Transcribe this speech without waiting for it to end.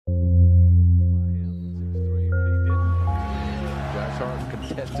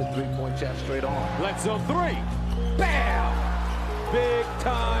Contested three-point shot straight on. Bledsoe three. Bam! Big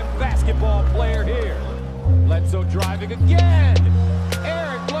time basketball player here. Bledsoe driving again.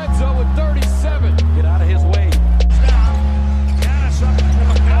 Eric Bledsoe with 37. Get out of his way. Giannis up to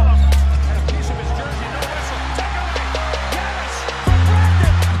McCollum. And a piece of his jersey. No whistle. Take away. Giannis from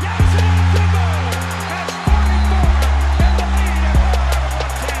Brandon. Giannis Antetokounmpo has 44 and the lead at 111.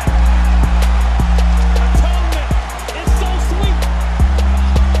 Atonement is so sweet.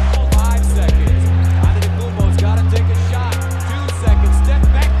 5 seconds. Antetokounmpo's got to take a shot. 2 seconds. Step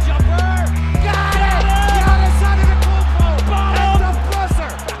back jumper. Got it! Giannis Antetokounmpo. At the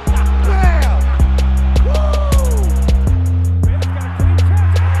buzzer. Bam! Woo! Bailey's got a clean catch.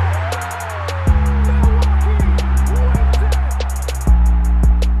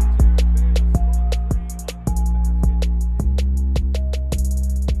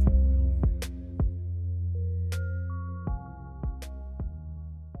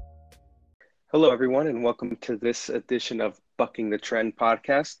 Hello, everyone, and welcome to this edition of Bucking the Trend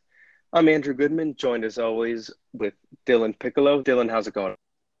podcast. I'm Andrew Goodman, joined as always with Dylan Piccolo. Dylan, how's it going?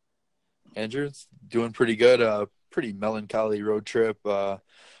 Andrew, it's doing pretty good. Pretty melancholy road trip. Hot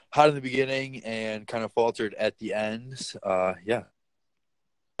in the beginning and kind of faltered at the end. Yeah,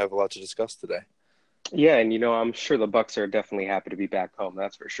 I have a lot to discuss today. Yeah, and I'm sure the Bucks are definitely happy to be back home.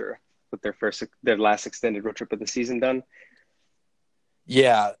 That's for sure. With their last extended road trip of the season done.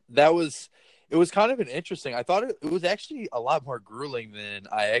 Yeah, it was kind of an interesting. I thought it was actually a lot more grueling than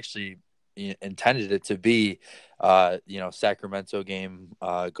I actually intended it to be. Sacramento game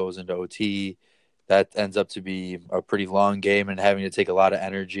goes into OT. That ends up to be a pretty long game and having to take a lot of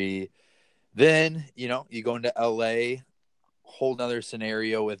energy. Then, you go into LA, whole nother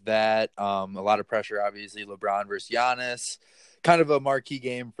scenario with that. A lot of pressure, obviously, LeBron versus Giannis. Kind of a marquee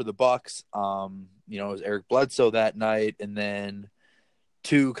game for the Bucks. It was Eric Bledsoe that night, and then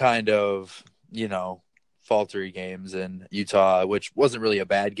two kind of, faltery games in Utah, which wasn't really a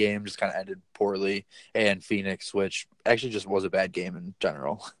bad game, just kind of ended poorly, and Phoenix, which actually just was a bad game in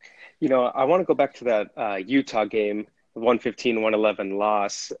general. I want to go back to that Utah game, the 115-111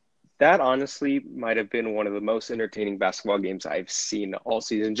 loss. That honestly might have been one of the most entertaining basketball games I've seen all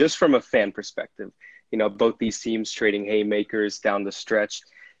season, just from a fan perspective. Both these teams trading haymakers down the stretch.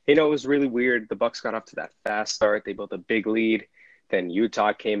 It was really weird. The Bucks got off to that fast start. They built a big lead. Then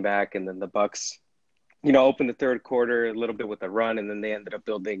Utah came back, and then the Bucks, opened the third quarter a little bit with a run, and then they ended up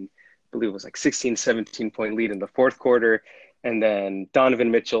building, I believe it was like 16, 17-point lead in the fourth quarter. And then Donovan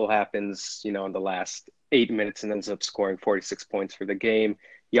Mitchell happens, in the last 8 minutes and ends up scoring 46 points for the game.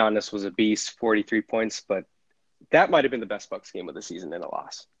 Giannis was a beast, 43 points, but that might have been the best Bucks game of the season in a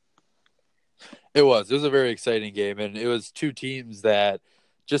loss. It was a very exciting game, and it was two teams that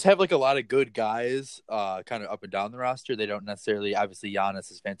just have like a lot of good guys kind of up and down the roster. They don't necessarily, obviously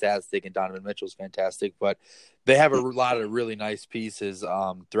Giannis is fantastic and Donovan Mitchell is fantastic, but they have a lot of really nice pieces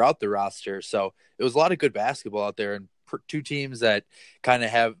throughout the roster. So it was a lot of good basketball out there, and two teams that kind of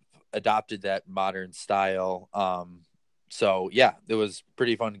have adopted that modern style. So yeah, it was a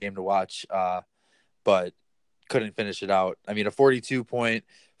pretty fun game to watch, but couldn't finish it out. I mean, a 42-point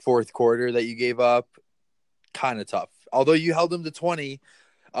fourth quarter that you gave up, kind of tough. Although you held them to 20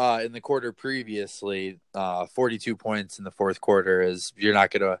 in the quarter previously, 42 points in the fourth quarter is you're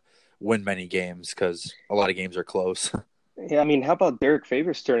not going to win many games because a lot of games are close. Yeah, I mean, how about Derek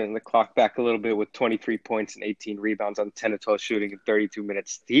Favors turning the clock back a little bit with 23 points and 18 rebounds on 10 of 12 shooting in 32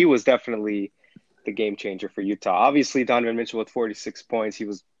 minutes? He was definitely the game changer for Utah. Obviously, Donovan Mitchell with 46 points. He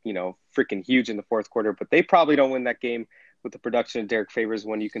was, freaking huge in the fourth quarter, but they probably don't win that game with the production of Derek Favors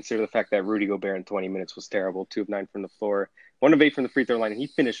when you consider the fact that Rudy Gobert in 20 minutes was terrible, 2 of 9 from the floor, 1 of 8 from the free throw line, and he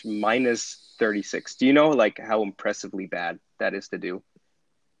finished minus 36. Do you know, how impressively bad that is to do?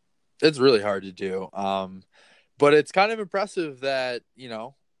 It's really hard to do. But it's kind of impressive that,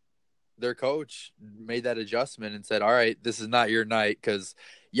 their coach made that adjustment and said, all right, this is not your night, because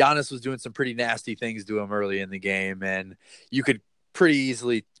Giannis was doing some pretty nasty things to him early in the game, and you could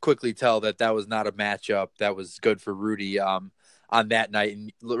pretty quickly tell that was not a matchup that was good for Rudy on that night.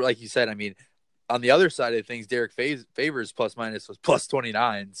 And like you said, I mean, on the other side of things, Derek Favors plus minus was plus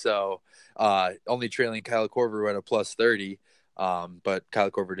 29, so only trailing Kyle Korver at a plus 30, but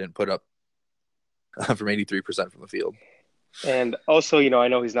Kyle Korver didn't put up from 83% from the field. And also, I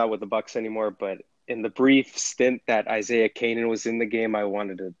know he's not with the Bucks anymore, but in the brief stint that Isaiah Canaan was in the game, I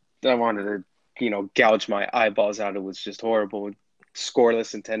wanted to, gouge my eyeballs out. It was just horrible.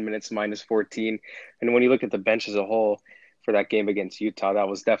 Scoreless in 10 minutes, minus 14. And when you look at the bench as a whole for that game against Utah, that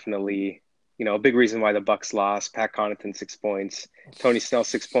was definitely, a big reason why the Bucks lost. Pat Connaughton, 6 points. Tony Snell,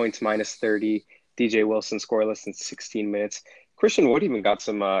 6 points, minus 30. DJ Wilson scoreless in 16 minutes. Christian Wood even got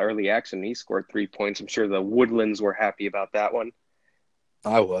some early action. He scored 3 points. I'm sure the Woodlands were happy about that one.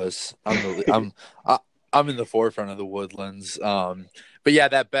 I was. I'm in the forefront of the Woodlands. But yeah,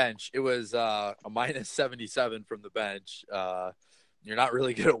 that bench, it was a minus 77 from the bench. You're not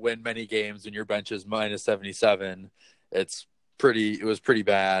really going to win many games when your bench is minus 77. It was pretty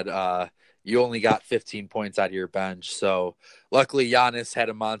bad. You only got 15 points out of your bench. So luckily Giannis had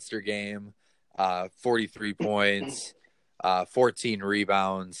a monster game, 43 points, 14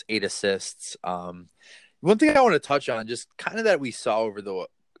 rebounds, 8 assists. One thing I want to touch on, just kind of that we saw over the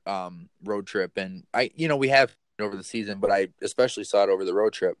road trip, and we have over the season, but I especially saw it over the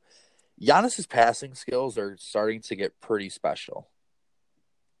road trip. Giannis's passing skills are starting to get pretty special.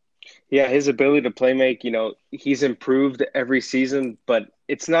 Yeah, his ability to play make, he's improved every season, but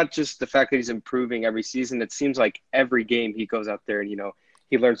it's not just the fact that he's improving every season. It seems like every game he goes out there and,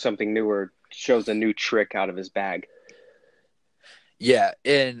 he learns something new or shows a new trick out of his bag. Yeah,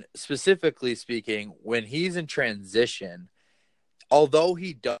 and specifically speaking, when he's in transition, although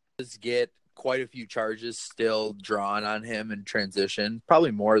he does get quite a few charges still drawn on him in transition, probably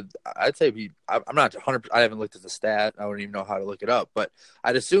more. I'd say I'm not 100%. I haven't looked at the stat. I don't even know how to look it up, but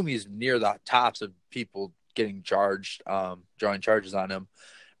I'd assume he's near the tops of people getting charged, drawing charges on him.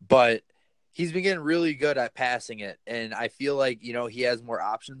 But he's been getting really good at passing it, and I feel like he has more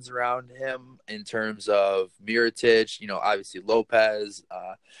options around him in terms of Mirotic. Obviously Lopez.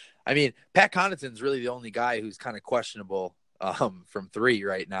 Pat Connaughton's really the only guy who's kind of questionable from 3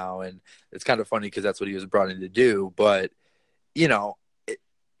 right now, and it's kind of funny because that's what he was brought in to do. But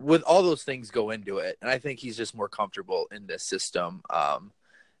with all those things go into it, and I think he's just more comfortable in this system.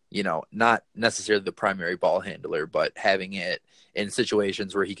 Not necessarily the primary ball handler, but having it in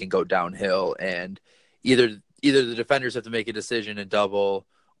situations where he can go downhill, and either the defenders have to make a decision and double,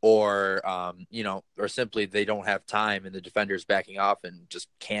 or or simply they don't have time and the defender's backing off and just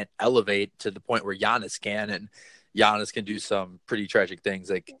can't elevate to the point where Giannis can, and Giannis can do some pretty tragic things,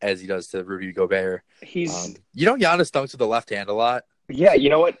 like as he does to Rudy Gobert. Giannis dunks with the left hand a lot. Yeah, you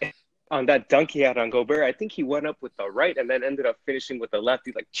know what? On that dunk he had on Gobert, I think he went up with the right and then ended up finishing with the left.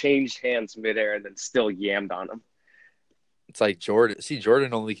 He changed hands midair and then still yammed on him. It's like Jordan. See,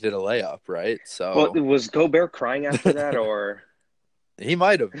 Jordan only did a layup, right? So, was Gobert crying after that, or he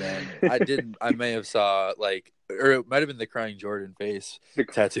might have been? I may have saw or it might have been the crying Jordan face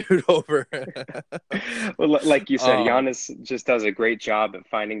tattooed over. Well, like you said, Giannis just does a great job at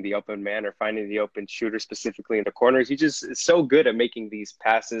finding the open man or finding the open shooter, specifically in the corners. He just is so good at making these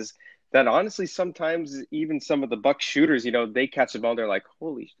passes that honestly, sometimes even some of the Bucks shooters, they catch the ball. They're like,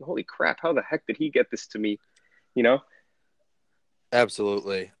 holy crap. How the heck did he get this to me?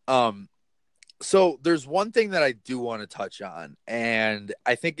 Absolutely. So there's one thing that I do want to touch on, and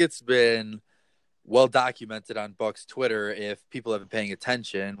I think it's been well documented on Bucks Twitter if people have been paying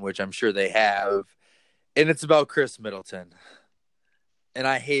attention, which I'm sure they have, and it's about Chris Middleton. And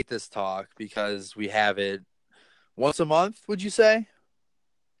I hate this talk because we have it once a month, would you say?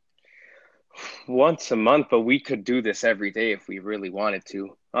 Once a month, but we could do this every day if we really wanted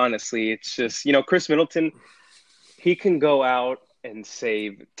to. Honestly, it's just, Chris Middleton, he can go out and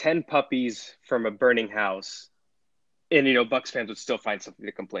save 10 puppies from a burning house, and, Bucks fans would still find something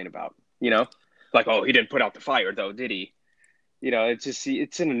to complain about, Like, oh, he didn't put out the fire, though, did he?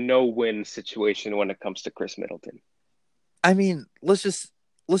 It's in a no-win situation when it comes to Chris Middleton. I mean, let's just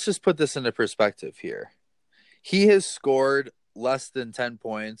put this into perspective here. He has scored less than 10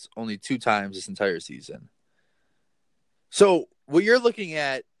 points only 2 times this entire season. So what you're looking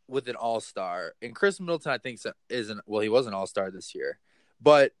at with an all-star, and Chris Middleton, I think, he was an all-star this year,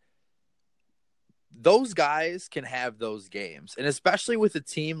 but those guys can have those games, and especially with a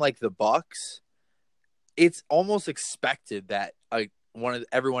team like the Bucks, it's almost expected that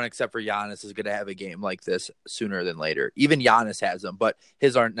everyone except for Giannis is going to have a game like this sooner than later. Even Giannis has them, but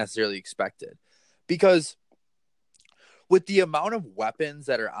his aren't necessarily expected, because with the amount of weapons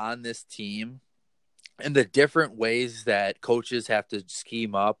that are on this team and the different ways that coaches have to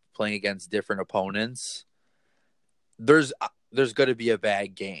scheme up playing against different opponents, there's going to be a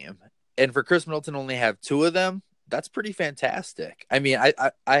bad game. And for Chris Middleton only have 2 of them, that's pretty fantastic. I mean, I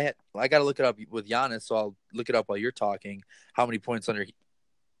got to look it up with Giannis, so I'll look it up while you're talking. How many points under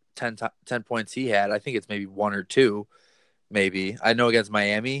 10 points he had? I think it's maybe 1 or 2, maybe. I know against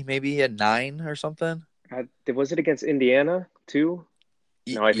Miami, maybe he had 9 or something. Was it against Indiana too?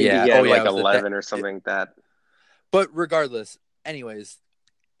 No, I think he had 11 or something like that. But regardless, anyways,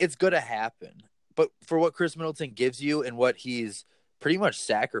 it's going to happen. But for what Chris Middleton gives you and what he's pretty much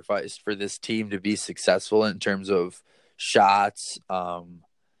sacrificed for this team to be successful in terms of shots,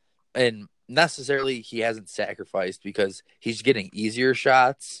 and necessarily he hasn't sacrificed because he's getting easier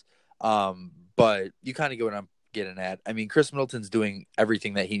shots. But you kind of get what I'm getting at. I mean, Chris Middleton's doing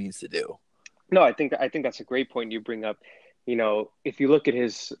everything that he needs to do. No, I think that's a great point you bring up. If you look at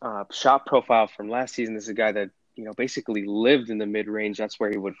his shot profile from last season, this is a guy that basically lived in the mid range. That's where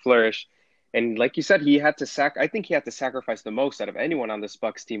he would flourish. And like you said, I think he had to sacrifice the most out of anyone on this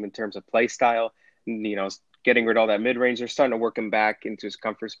Bucks team in terms of play style. Getting rid of all that mid range. They're starting to work him back into his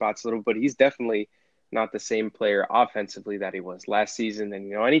comfort spots a little, but he's definitely not the same player offensively that he was last season.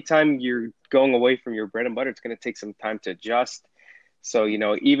 And anytime you're going away from your bread and butter, it's going to take some time to adjust. So,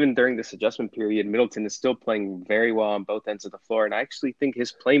 even during this adjustment period, Middleton is still playing very well on both ends of the floor. And I actually think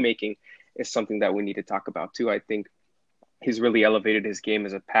his playmaking is something that we need to talk about too. I think he's really elevated his game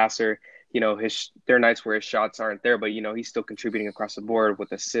as a passer. There are nights where his shots aren't there, but, he's still contributing across the board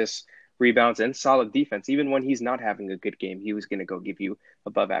with assists, rebounds, and solid defense. Even when he's not having a good game, he was going to go give you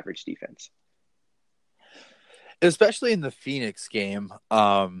above average defense. Especially in the Phoenix game,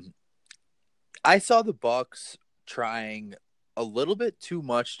 I saw the Bucks trying a little bit too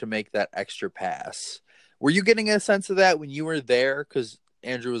much to make that extra pass. Were you getting a sense of that when you were there? Because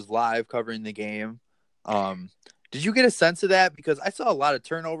Andrew was live covering the game. Did you get a sense of that? Because I saw a lot of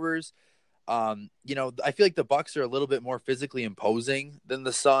turnovers. I feel like the Bucks are a little bit more physically imposing than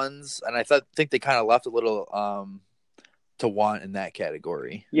the Suns, and I think they kind of left a little to want in that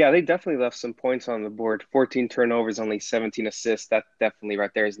category. Yeah, they definitely left some points on the board. 14 turnovers, only 17 assists. That definitely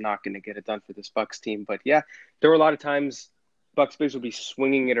right there is not going to get it done for this Bucks team. But yeah, there were a lot of times Bucks bigs would be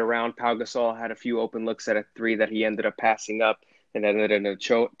swinging it around. Pau Gasol had a few open looks at a three that he ended up passing up and ended in a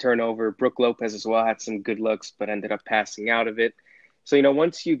turnover. Brook Lopez as well had some good looks, but ended up passing out of it. So,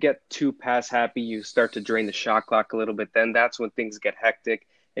 once you get too pass happy, you start to drain the shot clock a little bit. Then that's when things get hectic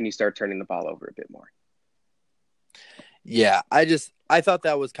and you start turning the ball over a bit more. Yeah, I thought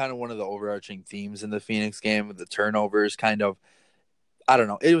that was kind of one of the overarching themes in the Phoenix game with the turnovers. Kind of, I don't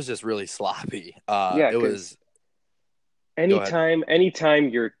know. It was just really sloppy. It was. Anytime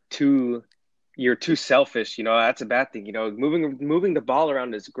you're too selfish, that's a bad thing. Moving the ball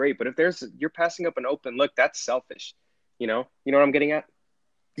around is great, but if you're passing up an open look, that's selfish. You know what I'm getting at?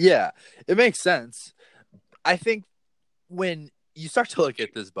 Yeah, it makes sense. I think when you start to look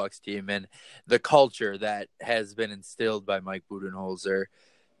at this Bucks team and the culture that has been instilled by Mike Budenholzer,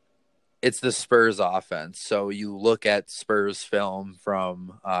 it's the Spurs offense. So you look at Spurs film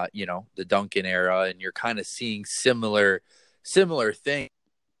from, the Duncan era, and you're kind of seeing similar things.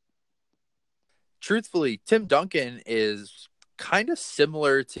 Truthfully, Tim Duncan is kind of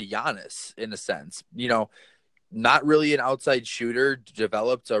similar to Giannis in a sense. Not really an outside shooter,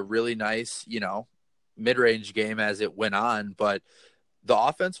 developed a really nice, mid-range game as it went on, but the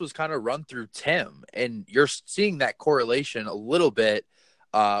offense was kind of run through Tim, and you're seeing that correlation a little bit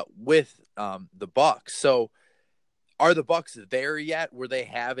with the Bucks. So are the Bucks there yet where they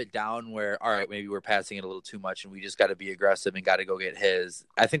have it down where, all right, maybe we're passing it a little too much and we just got to be aggressive and got to go get his?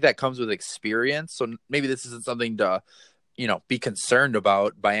 I think that comes with experience. So maybe this isn't something to, be concerned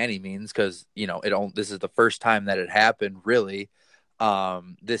about by any means, because, this is the first time that it happened really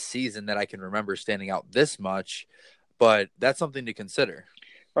this season that I can remember standing out this much, but that's something to consider.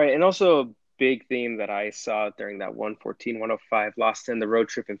 Right. And also a big theme that I saw during that 114-105 loss in the road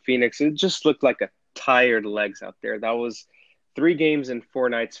trip in Phoenix, it just looked like a tired legs out there. That was 3 games in 4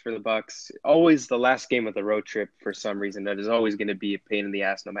 nights for the Bucks. Always the last game of the road trip for some reason. That is always going to be a pain in the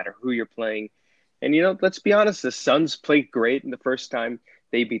ass no matter who you're playing. And, let's be honest, the Suns played great in the first time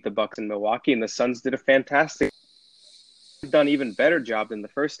they beat the Bucks in Milwaukee, and the Suns did a fantastic, done even better job than the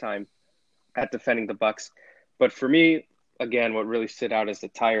first time at defending the Bucks. But for me, again, what really stood out is the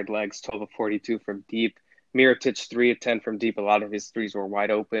tired legs, 12 of 42 from deep. Mirotic, 3 of 10 from deep. A lot of his threes were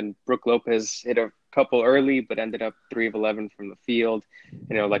wide open. Brook Lopez hit a couple early, but ended up 3 of 11 from the field.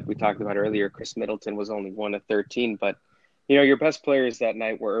 Like we talked about earlier, Chris Middleton was only 1 of 13, but your best players that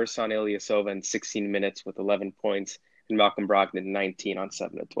night were Ersan Ilyasova in 16 minutes with 11 points and Malcolm Brogdon 19 on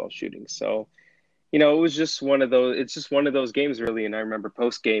 7 of 12 shooting. So, it was just one of those games really. And I remember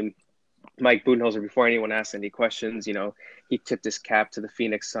post game, Mike Budenholzer, before anyone asked any questions, he tipped his cap to the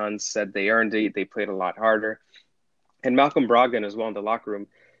Phoenix Suns, said they earned it. They played a lot harder. And Malcolm Brogdon as well in the locker room,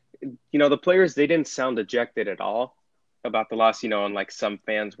 the players, they didn't sound dejected at all about the loss, unlike some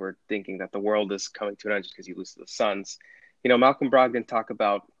fans were thinking that the world is coming to an end just because you lose to the Suns. Malcolm Brogdon talk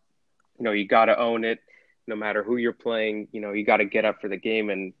about, you got to own it no matter who you're playing. You got to get up for the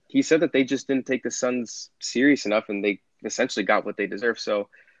game. And he said that they just didn't take the Suns serious enough and they essentially got what they deserve. So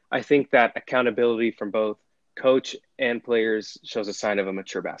I think that accountability from both coach and players shows a sign of a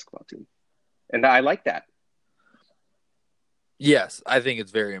mature basketball team. And I like that. Yes, I think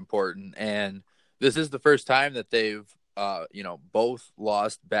it's very important. And this is the first time that they've, both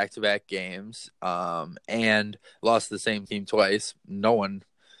lost back-to-back games, and lost the same team twice.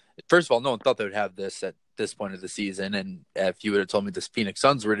 First of all, no one thought they would have this at this point of the season. And if you would have told me the Phoenix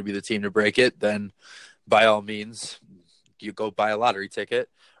Suns were to be the team to break it, then by all means, you go buy a lottery ticket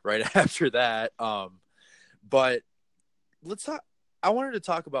right after that. But let's talk. I wanted to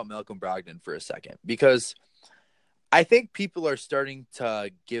talk about Malcolm Brogdon for a second, because I think people are starting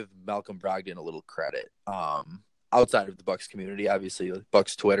to give Malcolm Brogdon a little credit. Outside of the Bucks community, obviously,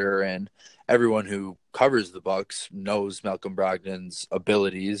 Bucks Twitter and everyone who covers the Bucks knows Malcolm Brogdon's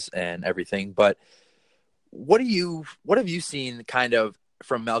abilities and everything. But what have you seen kind of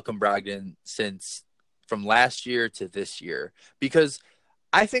from Malcolm Brogdon since from last year to this year? Because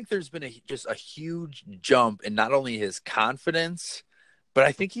I think there's been just a huge jump in not only his confidence, but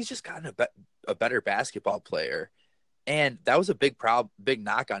I think he's just gotten a better basketball player. And that was a big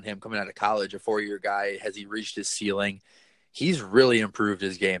knock on him coming out of college, a 4-year guy. Has he reached his ceiling? He's really improved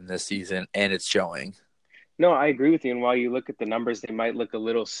his game this season, and it's showing. No, I agree with you. And while you look at the numbers, they might look a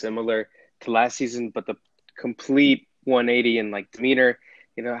little similar to last season, but the complete 180 in like demeanor,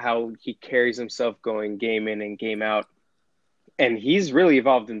 how he carries himself going game in and game out. And he's really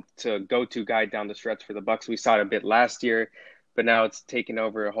evolved into a go-to guy down the stretch for the Bucks. We saw it a bit last year, but now it's taken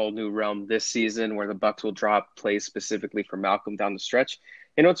over a whole new realm this season where the Bucks will drop plays specifically for Malcolm down the stretch.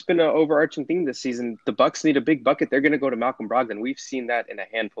 It's been an overarching thing this season. The Bucks need a big bucket. They're going to go to Malcolm Brogdon. We've seen that in a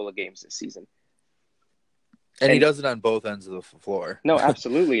handful of games this season. And he does it on both ends of the floor. No,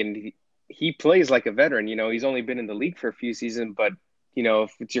 absolutely. And he plays like a veteran. He's only been in the league for a few seasons, but,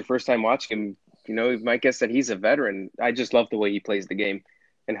 if it's your first time watching him, you might guess that he's a veteran. I just love the way he plays the game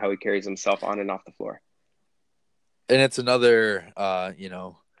and how he carries himself on and off the floor. And it's another,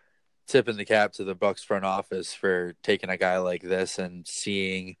 tip in the cap to the Bucks front office for taking a guy like this and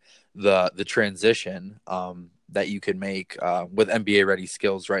seeing the transition that you can make with NBA ready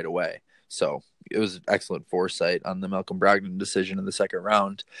skills right away. So it was excellent foresight on the Malcolm Brogdon decision in the second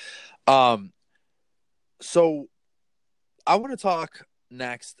round. So I want to talk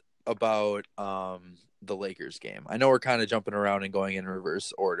next about the Lakers game. I know we're kind of jumping around and going in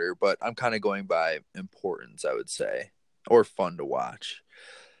reverse order, but I'm kind of going by importance, I would say, or fun to watch,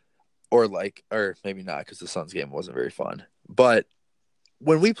 or maybe not, because the Suns game wasn't very fun. But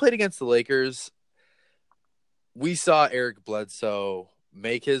when we played against the Lakers, we saw Eric Bledsoe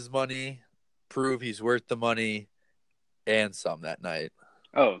make his money, prove he's worth the money, and some that night.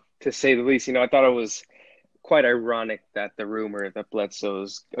 Oh, to say the least. I thought it was quite ironic that the rumor that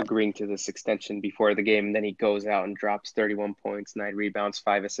Bledsoe's agreeing to this extension before the game, and then he goes out and drops 31 points, 9 rebounds,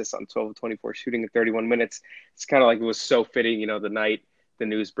 5 assists on 12 of 24 shooting in 31 minutes. It's kind of like it was so fitting, the night the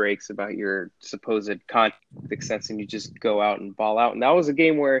news breaks about your supposed contract extension, you just go out and ball out. And that was a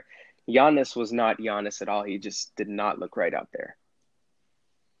game where Giannis was not Giannis at all. He just did not look right out there.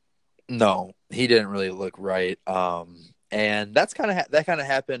 No, he didn't really look right. And that kind of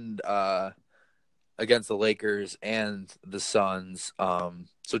happened against the Lakers and the Suns.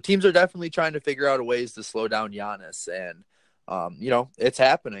 So teams are definitely trying to figure out ways to slow down Giannis, and it's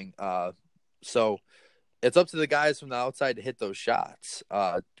happening. So it's up to the guys from the outside to hit those shots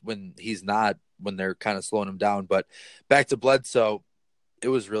when they're kind of slowing him down. But back to Bledsoe, it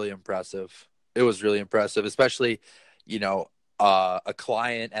was really impressive. Especially, a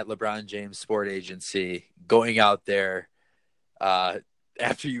client at LeBron James Sport Agency going out there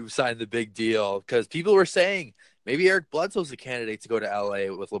after you signed the big deal, because people were saying maybe Eric Bledsoe's a candidate to go to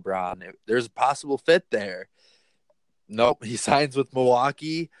LA with LeBron. There's a possible fit there. Nope. He signs with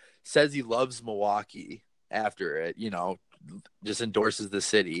Milwaukee, says he loves Milwaukee after it, just endorses the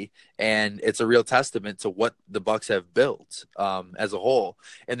city. And it's a real testament to what the Bucks have built as a whole.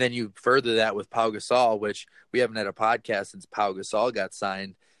 And then you further that with Pau Gasol, which we haven't had a podcast since Pau Gasol got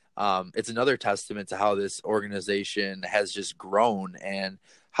signed. It's another testament to how this organization has just grown, and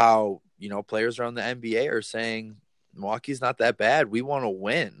how, players around the NBA are saying Milwaukee's not that bad. We want to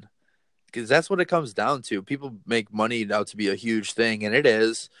win, because that's what it comes down to. People make money out to be a huge thing, and it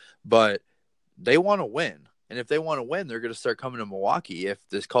is, but they want to win. And if they want to win, they're going to start coming to Milwaukee if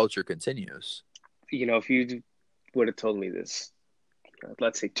this culture continues. If you would have told me this,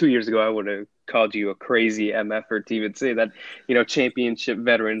 let's say 2 years ago, I would have called you a crazy MFer to even say that, championship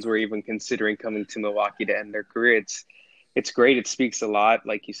veterans were even considering coming to Milwaukee to end their career. It's great. It speaks a lot,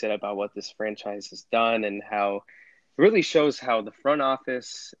 like you said, about what this franchise has done, and how it really shows how the front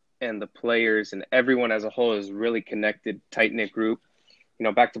office and the players and everyone as a whole is really connected, tight-knit group.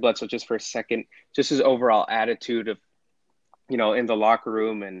 Back to Bledsoe just for a second, just his overall attitude of, in the locker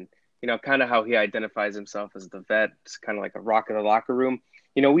room and, kind of how he identifies himself as the vet. It's kind of like a rock in the locker room.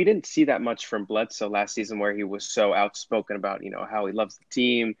 We didn't see that much from Bledsoe last season where he was so outspoken about, how he loves the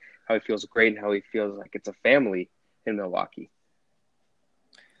team, how he feels great, and how he feels like it's a family in Milwaukee.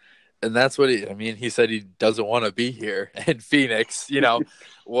 And that's what he said he doesn't want to be here in Phoenix,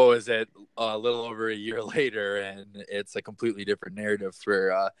 what was it, a little over a year later, and it's a completely different narrative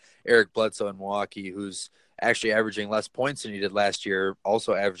for Eric Bledsoe in Milwaukee, who's actually averaging less points than he did last year,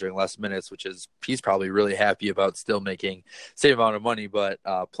 also averaging less minutes, which is he's probably really happy about, still making same amount of money, but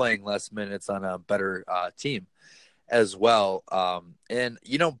playing less minutes on a better team as well. And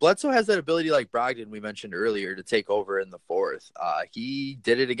Bledsoe has that ability, like Brogdon we mentioned earlier, to take over in the fourth. He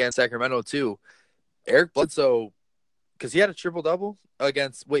did it against Sacramento too. Eric Bledsoe, because he had a triple-double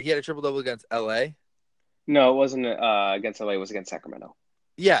against LA. No, it wasn't against LA, it was against Sacramento.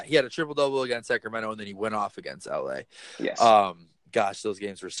 Yeah, he had a triple-double against Sacramento, and then he went off against LA. Yes. Gosh, those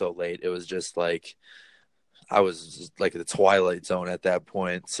games were so late. It was just like I was just like the Twilight Zone at that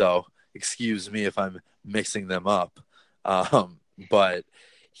point. So excuse me if I'm mixing them up. But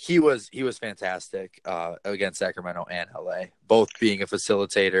he was fantastic against Sacramento and LA, both being a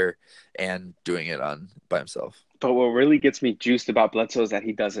facilitator and doing it by himself. But what really gets me juiced about Bledsoe is that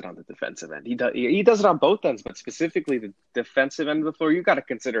he does it on the defensive end. He does it on both ends, but specifically the defensive end of the floor, you got to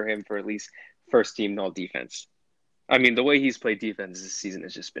consider him for at least first team all defense. I mean, the way he's played defense this season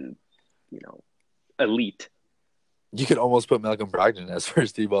has just been, elite. You could almost put Malcolm Brogdon as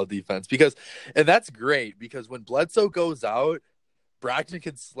first team all defense and that's great because when Bledsoe goes out, Brogdon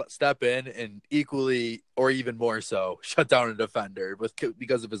can step in and equally or even more so shut down a defender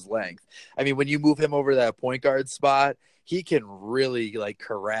because of his length. I mean, when you move him over that point guard spot, he can really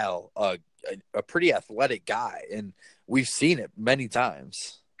corral a pretty athletic guy, and we've seen it many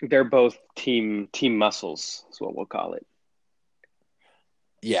times. They're both team muscles, is what we'll call it.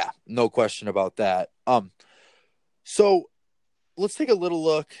 Yeah, no question about that. So let's take a little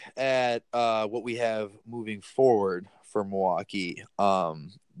look at what we have moving forward for Milwaukee.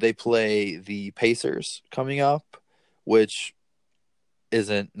 They play the Pacers coming up, which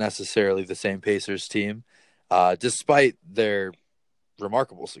isn't necessarily the same Pacers team, despite their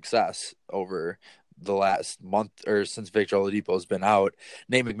remarkable success over the last month or since Victor Oladipo has been out.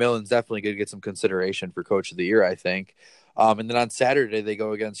 Nate McMillan's definitely going to get some consideration for Coach of the Year, I think. And then on Saturday, they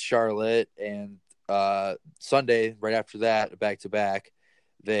go against Charlotte, and Sunday, right after that, back-to-back,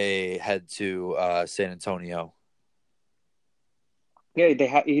 they head to San Antonio. Yeah, they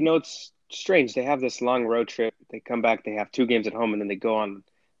have. It's strange. They have this long road trip. They come back. They have 2 games at home, and then they go on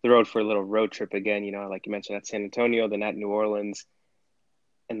the road for a little road trip again. Like you mentioned, at San Antonio, then at New Orleans,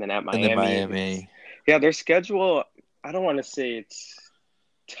 and then at Miami. And then Miami. Yeah, their schedule. I don't want to say it's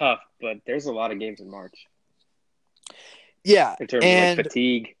tough, but there's a lot of games in March. Yeah, in terms of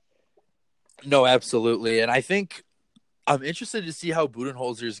fatigue. No, absolutely, and I think I'm interested to see how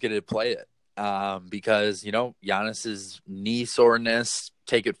Budenholzer is going to play it. Because, Giannis's knee soreness,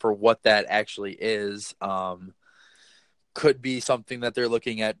 take it for what that actually is, could be something that they're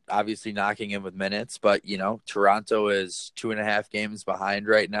looking at, obviously knocking in with minutes. But, Toronto is 2.5 games behind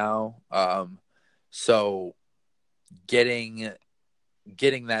right now. So getting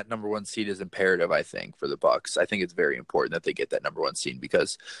that number 1 seed is imperative, I think, for the Bucks. I think it's very important that they get that number 1 seed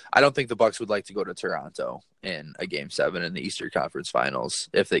because I don't think the Bucks would like to go to Toronto in a Game 7 in the Eastern Conference Finals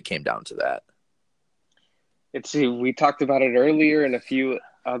if they came down to that. We talked about it earlier in a few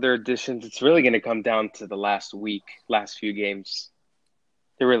other editions. It's really going to come down to the last few games.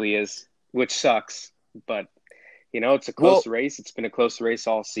 It really is, which sucks. But, it's a close race. It's been a close race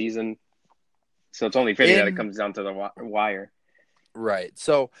all season. So it's only fitting that it comes down to the wire. Right.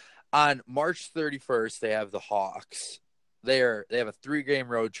 So on March 31st, they have the Hawks. They have a 3-game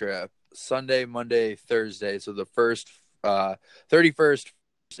road trip, Sunday, Monday, Thursday. So the 31st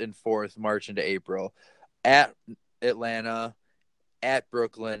and 4th March into April at Atlanta, at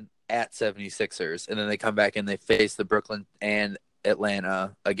Brooklyn, at 76ers. And then they come back and they face the Brooklyn and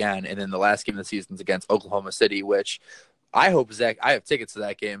Atlanta again. And then the last game of the season is against Oklahoma City, which I hope I have tickets to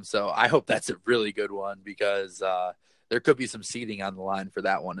that game. So I hope that's a really good one because there could be some seeding on the line for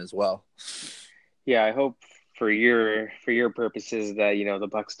that one as well. Yeah, I hope for your purposes that the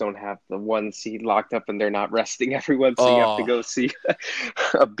Bucks don't have the 1 seed locked up and they're not resting everyone, so you have to go see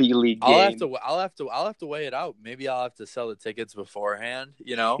a B League game. I'll have to weigh it out. Maybe I'll have to sell the tickets beforehand.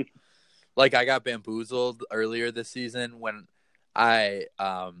 Like I got bamboozled earlier this season when I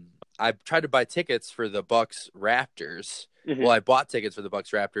tried to buy tickets for the Bucks Raptors. Mm-hmm. Well, I bought tickets for the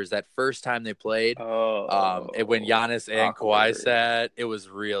Bucks Raptors that first time they played. When Giannis and Kawhi sat, it was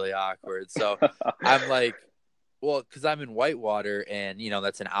really awkward. So I'm like, Well, because I'm in Whitewater, and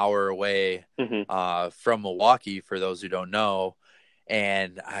that's an hour away Hmm. from Milwaukee. For those who don't know,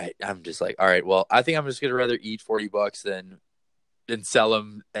 and I'm just like, all right, well, I think I'm just gonna rather eat $40 than sell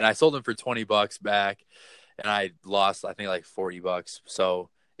them. And I sold them for $20 back, and I lost I think like $40. So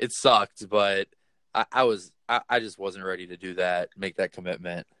it sucked, but I just wasn't ready to do that, make that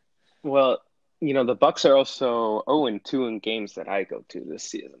commitment. Well, the Bucks are also 0-2 in games that I go to this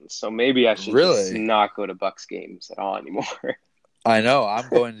season. So maybe I should just Really? not go to Bucks games at all anymore. I know. I'm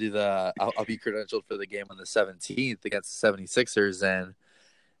going to I'll be credentialed for the game on the 17th against the 76ers. And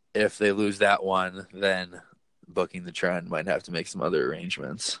if they lose that one, then booking the trend might have to make some other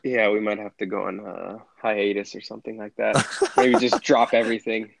arrangements. Yeah, we might have to go on hiatus or something like that. Maybe just drop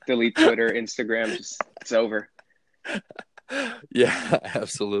everything, delete Twitter, Instagram, just it's over. Yeah,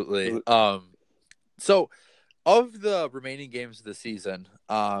 absolutely. So of the remaining games of the season,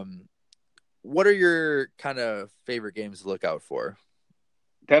 what are your kind of favorite games to look out for?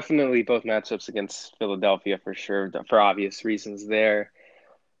 Definitely both matchups against Philadelphia for sure, for obvious reasons there.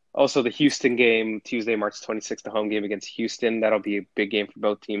 Also, the Houston game, Tuesday, March 26th, the home game against Houston. That'll be a big game for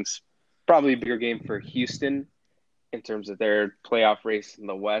both teams. Probably a bigger game for Houston in terms of their playoff race in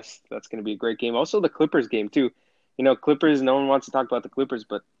the West. That's going to be a great game. Also, the Clippers game, too. Clippers, no one wants to talk about the Clippers,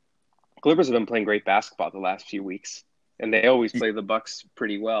 but Clippers have been playing great basketball the last few weeks, and they always play the Bucks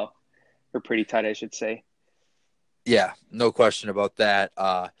pretty well, or pretty tight, I should say. Yeah, no question about that.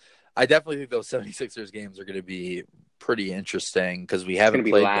 I definitely think those 76ers games are going to be pretty interesting because we It's going haven't to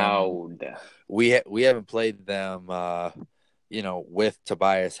be played them. loud. We haven't played them, with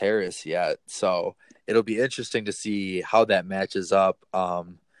Tobias Harris yet. So it'll be interesting to see how that matches up.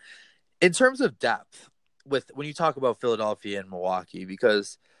 In terms of depth, with when you talk about Philadelphia and Milwaukee,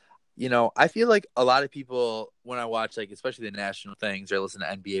 because I feel like a lot of people, when I watch, like, especially the national things or listen to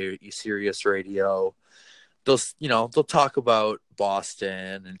NBA Sirius radio, they'll talk about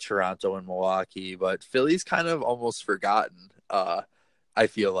Boston and Toronto and Milwaukee, but Philly's kind of almost forgotten. I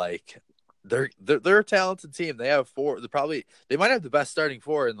feel like they're a talented team. They have four. They might have the best starting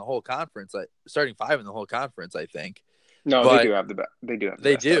four in the whole conference. Starting five in the whole conference, I think. No, But they do have the best. They do have the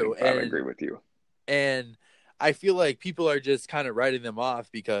they best do, starting five. I agree with you. and I feel like people are just kind of writing them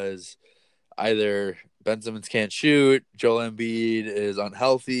off because either Ben Simmons can't shoot, Joel Embiid is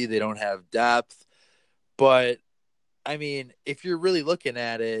unhealthy, they don't have depth. But I mean, if you're really looking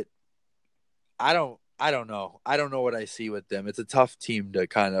at it, I don't know. I don't know what I see with them. It's a tough team to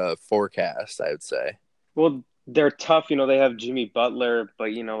kind of forecast, I would say. Well, they're tough. They have Jimmy Butler,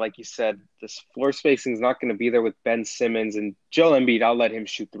 but like you said, this floor spacing is not going to be there with Ben Simmons and Joel Embiid. I'll let him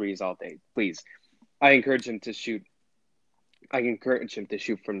shoot threes all day, please. I encourage him to shoot. I encourage him to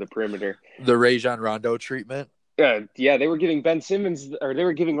shoot from the perimeter. The Rajon Rondo treatment. Yeah, they were giving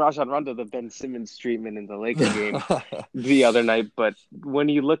Rajon Rondo the Ben Simmons treatment in the Laker game the other night. But when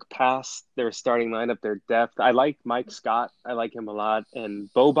you look past their starting lineup, their depth, I like Mike Scott. I like him a lot, and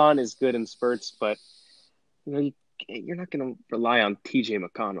Boban is good in spurts. But you're not going to rely on T.J.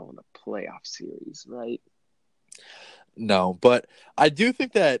 McConnell in a playoff series, right? No, but I do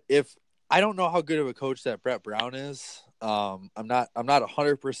think that I don't know how good of a coach that Brett Brown is. I'm not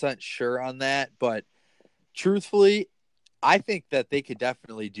 100% sure on that, but truthfully, I think that they could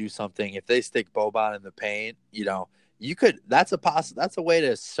definitely do something if they stick Boban in the paint. That's a way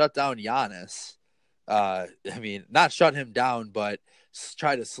to shut down Giannis. I mean, not shut him down, but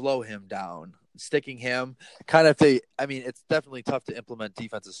try to slow him down. Sticking him it's definitely tough to implement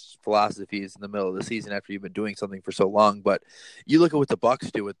defensive philosophies in the middle of the season after you've been doing something for so long. But you look at what the Bucks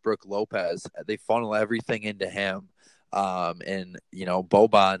do with Brook Lopez; they funnel everything into him. And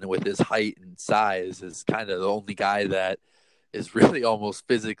Boban with his height and size is kind of the only guy that is really almost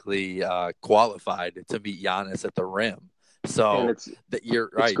physically qualified to meet Giannis at the rim. So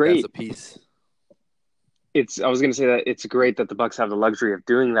you're right. Great. That's a piece. I was going to say that it's great that the Bucks have the luxury of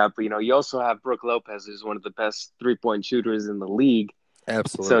doing that, but you also have Brook Lopez, who's one of the best 3-point shooters in the league.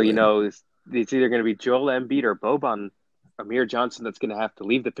 Absolutely. So it's either going to be Joel Embiid or Boban, Amir Johnson, that's going to have to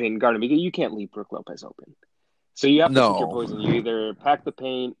leave the paint and guard him. You can't leave Brook Lopez open. So you have to pick your poison. You either pack the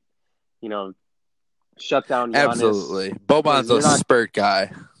paint, shut down Giannis. Absolutely. Boban's a spurt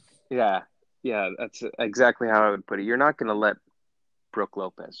guy. Yeah, that's exactly how I would put it. You're not going to let Brook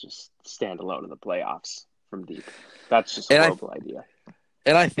Lopez just stand alone in the playoffs from deep. That's just a horrible idea.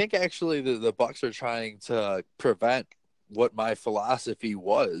 And I think actually the Bucks are trying to prevent what my philosophy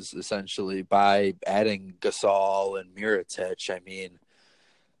was essentially by adding Gasol and Mirotic. I mean,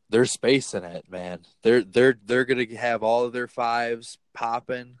 there's space in it, man. They're gonna have all of their fives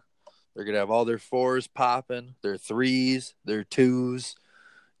popping. They're gonna have all their fours popping, their threes, their twos.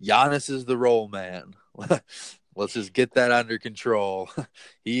 Giannis is the roll man. Let's just get that under control.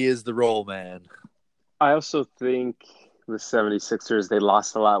 He is the roll man. I also think the 76ers, they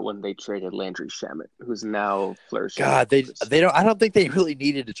lost a lot when they traded Landry Shamet, who's now flourishing. God, they don't. I don't think they really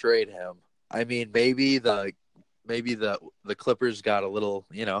needed to trade him. I mean, maybe the Clippers got a little,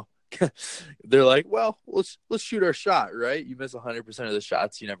 they're like, well, let's shoot our shot, right? You miss 100% of the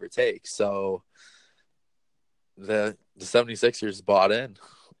shots you never take. So the 76ers bought in.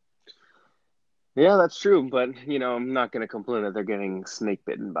 Yeah, that's true. But, I'm not going to complain that they're getting snake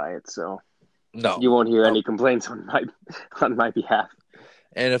bitten by it. So No, you won't hear any complaints on my behalf.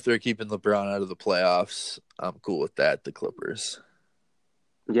 And if they're keeping LeBron out of the playoffs, I'm cool with that, the Clippers.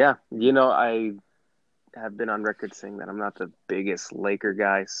 Yeah, I have been on record saying that I'm not the biggest Laker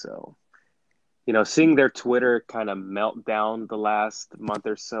guy. So, seeing their Twitter kind of melt down the last month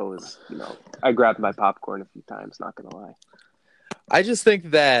or so is, I grabbed my popcorn a few times, not going to lie. I just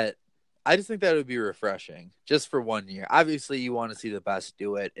think that would be refreshing just for 1 year. Obviously, you want to see the best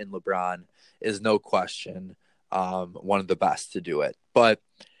do it, and LeBron is no question one of the best to do it. But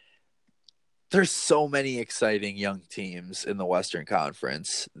there's so many exciting young teams in the Western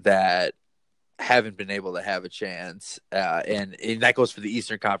Conference that haven't been able to have a chance, and that goes for the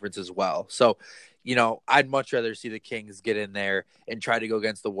Eastern Conference as well. So, I'd much rather see the Kings get in there and try to go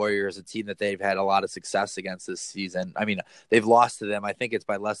against the Warriors, a team that they've had a lot of success against this season. I mean, they've lost to them. I think it's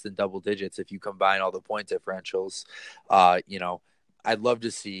by less than double digits if you combine all the point differentials. I'd love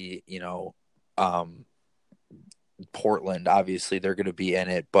to see, Portland, obviously they're going to be in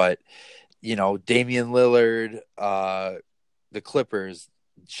it, but Damian Lillard, the Clippers,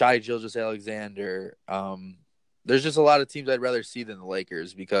 Shai Gilgeous-Alexander. There's just a lot of teams I'd rather see than the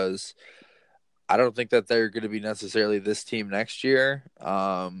Lakers because I don't think that they're going to be necessarily this team next year.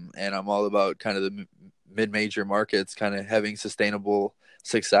 And I'm all about kind of the mid-major markets kind of having sustainable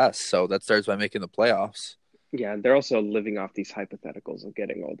success. So that starts by making the playoffs. Yeah, they're also living off these hypotheticals of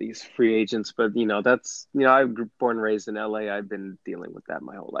getting all these free agents. But, that's, I was born and raised in LA. I've been dealing with that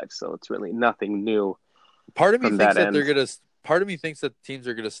my whole life. So it's really nothing new. Part of me thinks that part of me thinks that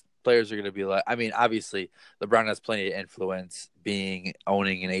players are going to be like, I mean, obviously LeBron has plenty of influence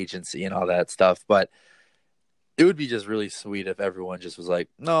owning an agency and all that stuff, but it would be just really sweet if everyone just was like,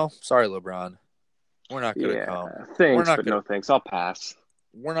 no, sorry, LeBron, we're not going to come. Thanks, but no thanks. I'll pass.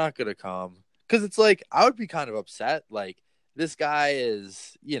 We're not going to come. Because it's like, I would be kind of upset. Like, this guy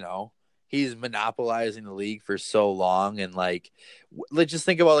is, he's monopolizing the league for so long. And like, let's just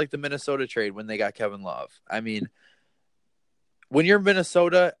think about like the Minnesota trade when they got Kevin Love. I mean, when you're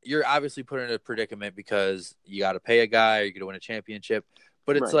Minnesota, you're obviously put in a predicament because you got to pay a guy or you're going to win a championship.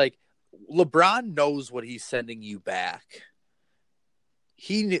 But it's like, LeBron knows what he's sending you back.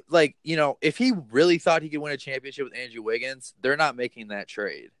 He, if he really thought he could win a championship with Andrew Wiggins, they're not making that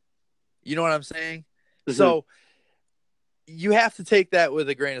trade. You know what I'm saying? Mm-hmm. So you have to take that with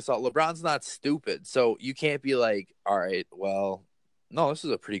a grain of salt. LeBron's not stupid. So you can't be like, all right, well, no, this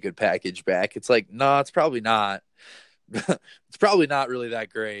is a pretty good package back. It's like, no, it's probably not. It's probably not really that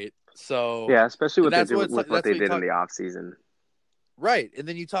great. So yeah, especially what they did in the offseason. Right. And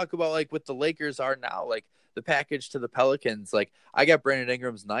then you talk about like what the Lakers are now, like the package to the Pelicans. Like, I got Brandon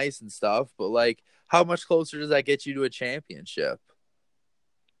Ingram's nice and stuff, but like, how much closer does that get you to a championship?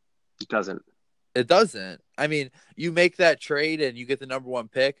 It doesn't. I mean, you make that trade and you get the number one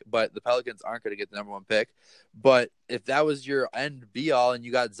pick, but the Pelicans aren't going to get the number one pick. But if that was your end be all and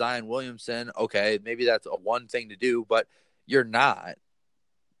you got Zion Williamson, okay, maybe that's a one thing to do, but you're not.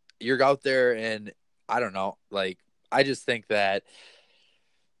 You're out there and I don't know. Like, I just think that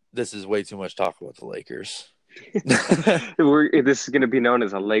this is way too much talk about the Lakers. This is going to be known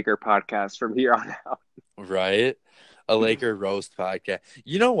as a Laker podcast from here on out. Right. A Laker roast podcast.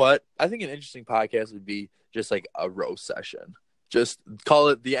 You know what? I think an interesting podcast would be just like a roast session. Just call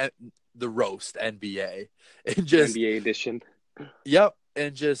it the roast NBA and just NBA edition. Yep,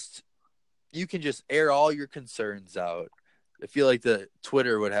 and just you can just air all your concerns out. I feel like the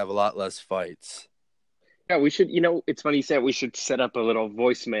Twitter would have a lot less fights. Yeah, we should. It's funny you said we should set up a little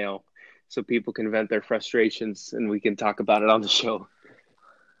voicemail so people can vent their frustrations and we can talk about it on the show.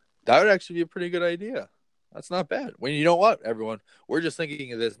 That would actually be a pretty good idea. That's not bad. When you know what, everyone, we're just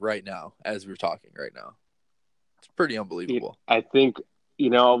thinking of this right now as we're talking right now. It's pretty unbelievable. I think,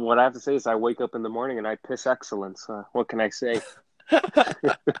 what I have to say is I wake up in the morning and I piss excellence. What can I say?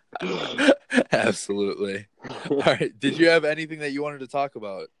 Absolutely. All right. Did you have anything that you wanted to talk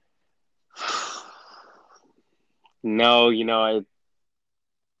about? No, we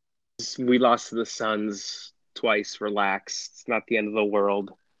lost to the Suns twice. Relax. It's not the end of the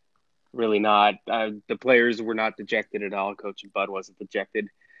world. Really not. The players were not dejected at all. Coach Bud wasn't dejected.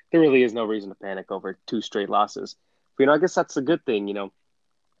 there really is no reason to panic over 2 straight losses. But, I guess that's a good thing.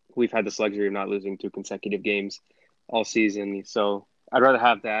 We've had this luxury of not losing 2 consecutive games all season. So I'd rather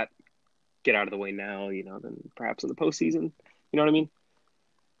have that get out of the way now, than perhaps in the postseason. You know what I mean?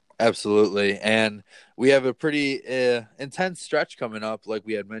 Absolutely. And we have a pretty intense stretch coming up, like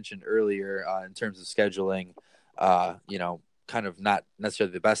we had mentioned earlier, in terms of scheduling, kind of not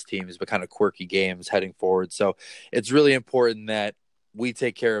necessarily the best teams, but kind of quirky games heading forward. So it's really important that we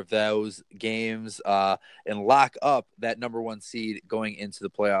take care of those games and lock up that number 1 seed going into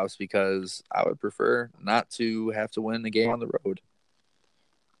the playoffs, because I would prefer not to have to win the game on the road.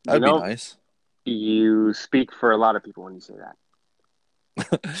 That'd be nice. You speak for a lot of people when you say that.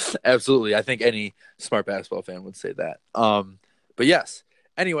 Absolutely. I think any smart basketball fan would say that. But yes,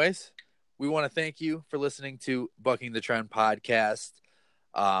 anyways, we want to thank you for listening to Bucking the Trend podcast.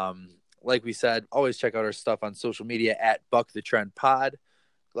 Like we said, always check out our stuff on social media at Buck the Trend Pod.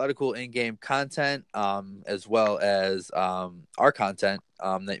 A lot of cool in-game content, as well as our content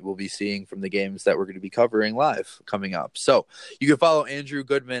that we'll be seeing from the games that we're going to be covering live coming up. So you can follow Andrew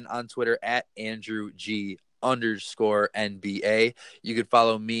Goodman on Twitter at AndrewG_NBA. You can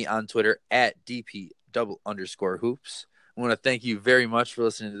follow me on Twitter at DP_hoops. I want to thank you very much for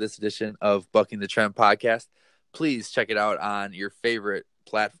listening to this edition of Bucking the Trend podcast. Please check it out on your favorite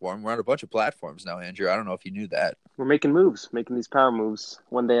platform. We're on a bunch of platforms now, Andrew. I don't know if you knew that. We're making these power moves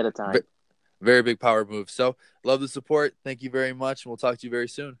one day at a time. Very big power move. So love the support. Thank you very much. And we'll talk to you very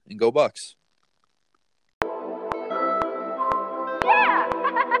soon. And go Bucks.